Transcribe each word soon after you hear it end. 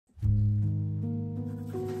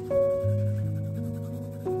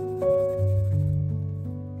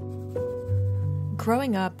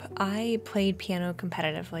Growing up, I played piano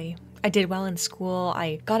competitively. I did well in school,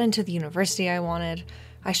 I got into the university I wanted,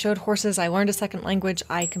 I showed horses, I learned a second language,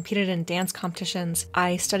 I competed in dance competitions,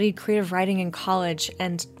 I studied creative writing in college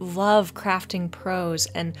and love crafting prose,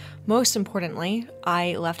 and most importantly,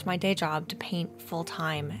 I left my day job to paint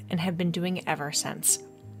full-time and have been doing it ever since.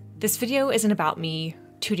 This video isn't about me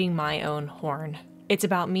tooting my own horn. It's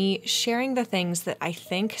about me sharing the things that I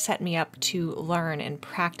think set me up to learn and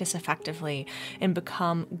practice effectively and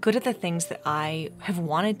become good at the things that I have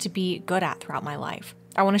wanted to be good at throughout my life.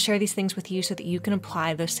 I want to share these things with you so that you can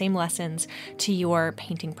apply those same lessons to your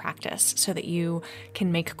painting practice so that you can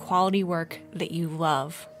make quality work that you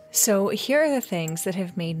love. So here are the things that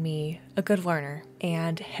have made me a good learner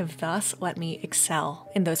and have thus let me excel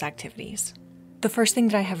in those activities. The first thing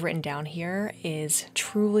that I have written down here is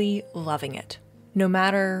truly loving it. No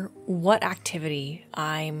matter what activity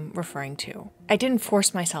I'm referring to. I didn't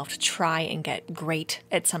force myself to try and get great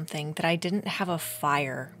at something that I didn't have a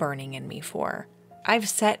fire burning in me for. I've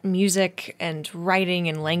set music and writing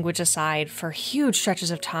and language aside for huge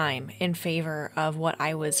stretches of time in favor of what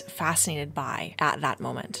I was fascinated by at that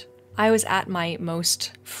moment. I was at my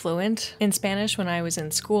most fluent in Spanish when I was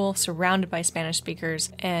in school, surrounded by Spanish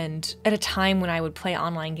speakers, and at a time when I would play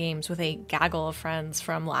online games with a gaggle of friends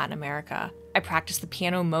from Latin America. I practiced the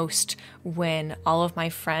piano most when all of my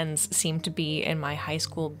friends seemed to be in my high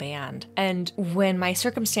school band. And when my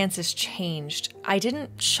circumstances changed, I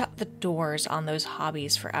didn't shut the doors on those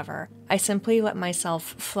hobbies forever. I simply let myself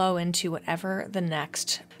flow into whatever the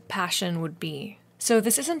next passion would be. So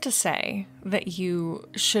this isn't to say that you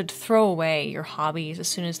should throw away your hobbies as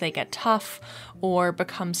soon as they get tough or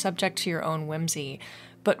become subject to your own whimsy,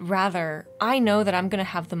 but rather, I know that I'm going to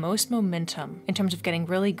have the most momentum in terms of getting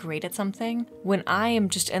really great at something when I am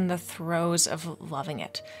just in the throes of loving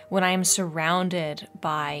it, when I am surrounded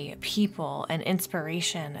by people and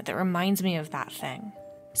inspiration that reminds me of that thing.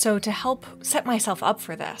 So to help set myself up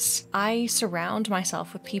for this, I surround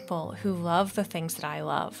myself with people who love the things that I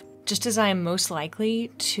love. Just as I am most likely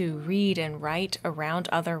to read and write around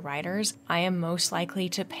other writers, I am most likely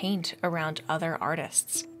to paint around other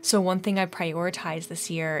artists. So one thing I prioritize this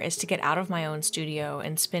year is to get out of my own studio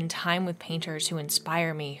and spend time with painters who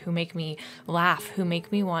inspire me, who make me laugh, who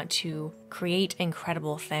make me want to create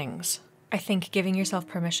incredible things. I think giving yourself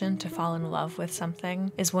permission to fall in love with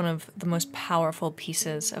something is one of the most powerful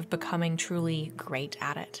pieces of becoming truly great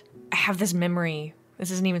at it. I have this memory. This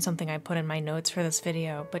isn't even something I put in my notes for this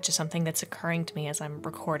video, but just something that's occurring to me as I'm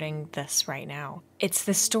recording this right now. It's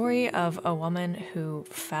the story of a woman who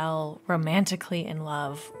fell romantically in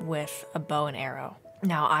love with a bow and arrow.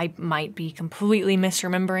 Now, I might be completely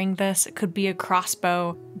misremembering this. It could be a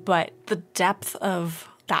crossbow, but the depth of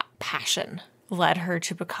that passion led her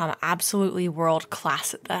to become absolutely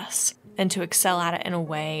world-class at this and to excel at it in a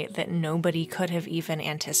way that nobody could have even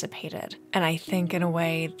anticipated. And I think in a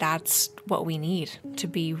way that's what we need to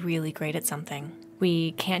be really great at something.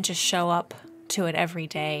 We can't just show up to it every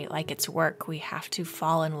day like it's work. We have to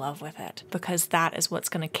fall in love with it because that is what's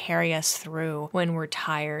going to carry us through when we're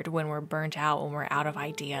tired, when we're burnt out, when we're out of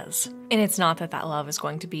ideas. And it's not that that love is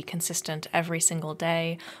going to be consistent every single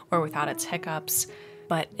day or without its hiccups,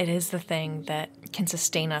 but it is the thing that can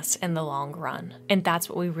sustain us in the long run. And that's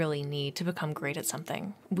what we really need to become great at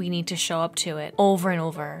something. We need to show up to it over and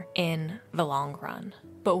over in the long run.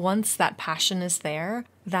 But once that passion is there,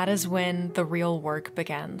 that is when the real work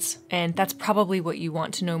begins. And that's probably what you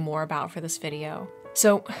want to know more about for this video.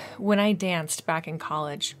 So when I danced back in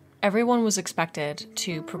college, everyone was expected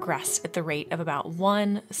to progress at the rate of about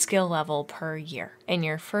 1 skill level per year. In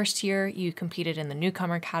your first year, you competed in the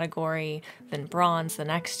newcomer category, then bronze the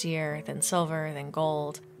next year, then silver, then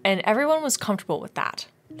gold. And everyone was comfortable with that.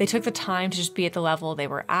 They took the time to just be at the level they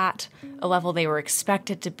were at, a level they were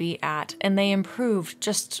expected to be at, and they improved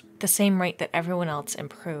just the same rate that everyone else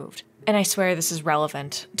improved. And I swear this is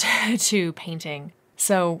relevant to painting.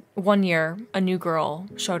 So one year, a new girl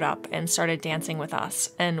showed up and started dancing with us,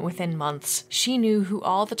 and within months, she knew who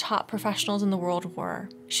all the top professionals in the world were.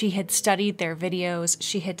 She had studied their videos,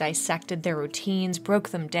 she had dissected their routines, broke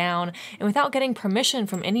them down, and without getting permission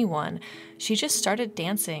from anyone, she just started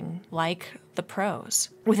dancing like the pros.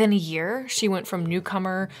 Within a year, she went from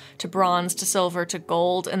newcomer to bronze to silver to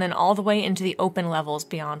gold, and then all the way into the open levels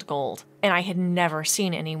beyond gold. And I had never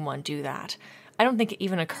seen anyone do that. I don't think it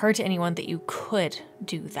even occurred to anyone that you could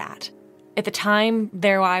do that. At the time,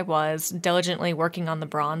 there I was, diligently working on the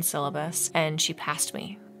bronze syllabus, and she passed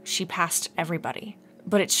me. She passed everybody.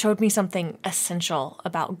 But it showed me something essential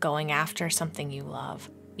about going after something you love.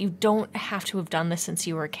 You don't have to have done this since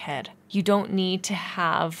you were a kid. You don't need to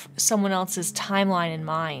have someone else's timeline in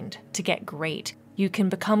mind to get great. You can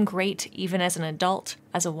become great even as an adult,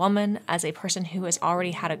 as a woman, as a person who has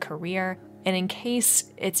already had a career. And in case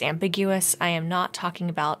it's ambiguous, I am not talking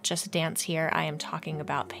about just dance here, I am talking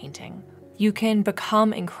about painting. You can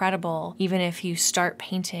become incredible even if you start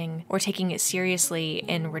painting or taking it seriously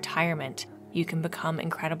in retirement. You can become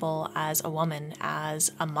incredible as a woman,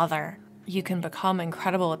 as a mother. You can become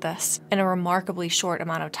incredible at this in a remarkably short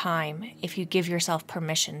amount of time if you give yourself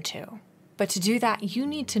permission to. But to do that, you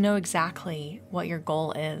need to know exactly what your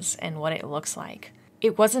goal is and what it looks like.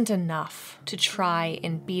 It wasn't enough to try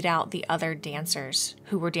and beat out the other dancers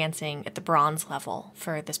who were dancing at the bronze level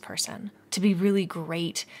for this person. To be really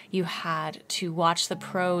great, you had to watch the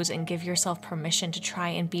pros and give yourself permission to try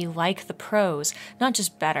and be like the pros, not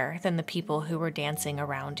just better than the people who were dancing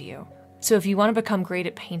around you. So if you want to become great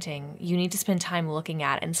at painting, you need to spend time looking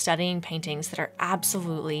at and studying paintings that are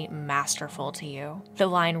absolutely masterful to you, that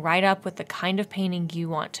line right up with the kind of painting you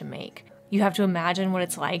want to make. You have to imagine what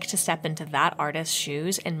it's like to step into that artist's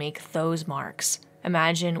shoes and make those marks.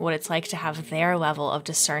 Imagine what it's like to have their level of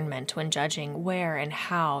discernment when judging where and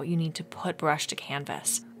how you need to put brush to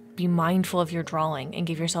canvas. Be mindful of your drawing and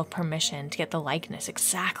give yourself permission to get the likeness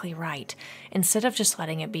exactly right, instead of just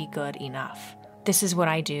letting it be good enough. This is what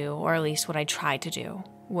I do, or at least what I try to do,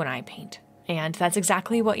 when I paint. And that's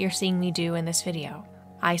exactly what you're seeing me do in this video.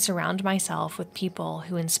 I surround myself with people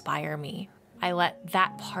who inspire me. I let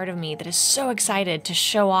that part of me that is so excited to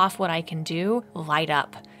show off what I can do light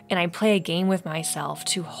up. And I play a game with myself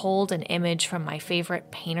to hold an image from my favorite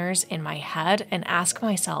painters in my head and ask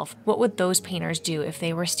myself, what would those painters do if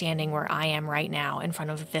they were standing where I am right now in front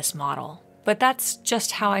of this model? But that's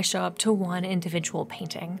just how I show up to one individual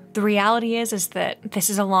painting. The reality is that this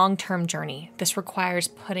is a long-term journey. This requires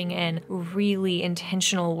putting in really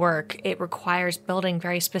intentional work. It requires building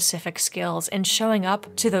very specific skills and showing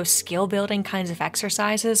up to those skill-building kinds of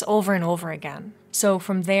exercises over and over again. So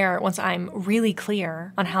from there, once I'm really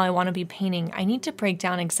clear on how I want to be painting, I need to break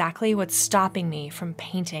down exactly what's stopping me from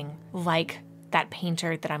painting like that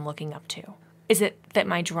painter that I'm looking up to. Is it that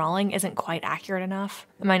my drawing isn't quite accurate enough?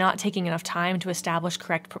 Am I not taking enough time to establish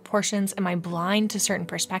correct proportions? Am I blind to certain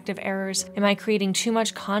perspective errors? Am I creating too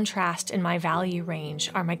much contrast in my value range?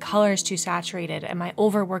 Are my colors too saturated? Am I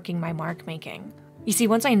overworking my mark making? You see,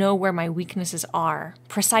 once I know where my weaknesses are,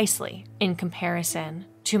 precisely in comparison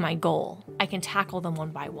to my goal, I can tackle them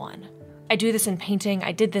one by one. I do this in painting,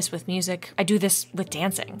 I did this with music, I do this with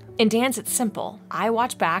dancing. In dance, it's simple. I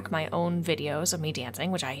watch back my own videos of me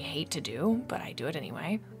dancing, which I hate to do, but I do it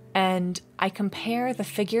anyway. And I compare the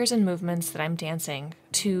figures and movements that I'm dancing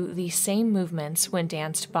to the same movements when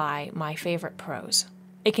danced by my favorite pros.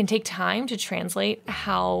 It can take time to translate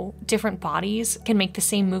how different bodies can make the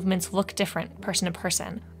same movements look different person to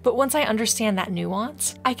person. But once I understand that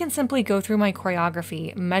nuance, I can simply go through my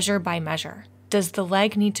choreography measure by measure. Does the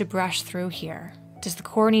leg need to brush through here? Does the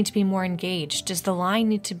core need to be more engaged? Does the line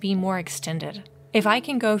need to be more extended? If I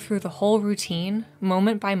can go through the whole routine,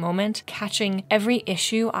 moment by moment, catching every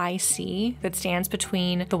issue I see that stands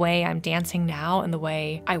between the way I'm dancing now and the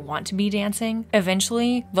way I want to be dancing,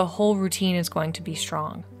 eventually the whole routine is going to be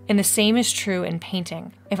strong. And the same is true in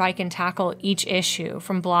painting. If I can tackle each issue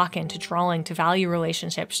from block-in to drawing to value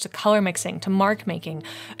relationships to color mixing to mark making,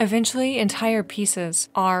 eventually entire pieces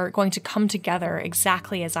are going to come together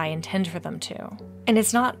exactly as I intend for them to. And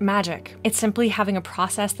it's not magic. It's simply having a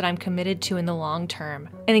process that I'm committed to in the long term,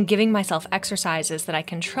 and then giving myself exercises that I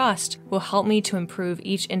can trust will help me to improve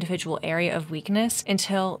each individual area of weakness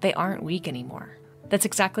until they aren't weak anymore. That's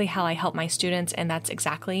exactly how I help my students, and that's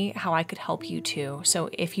exactly how I could help you too. So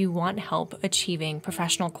if you want help achieving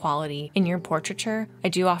professional quality in your portraiture, I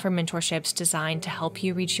do offer mentorships designed to help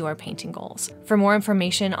you reach your painting goals. For more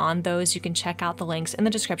information on those, you can check out the links in the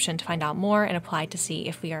description to find out more and apply to see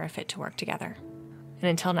if we are a fit to work together. And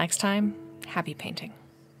until next time, happy painting.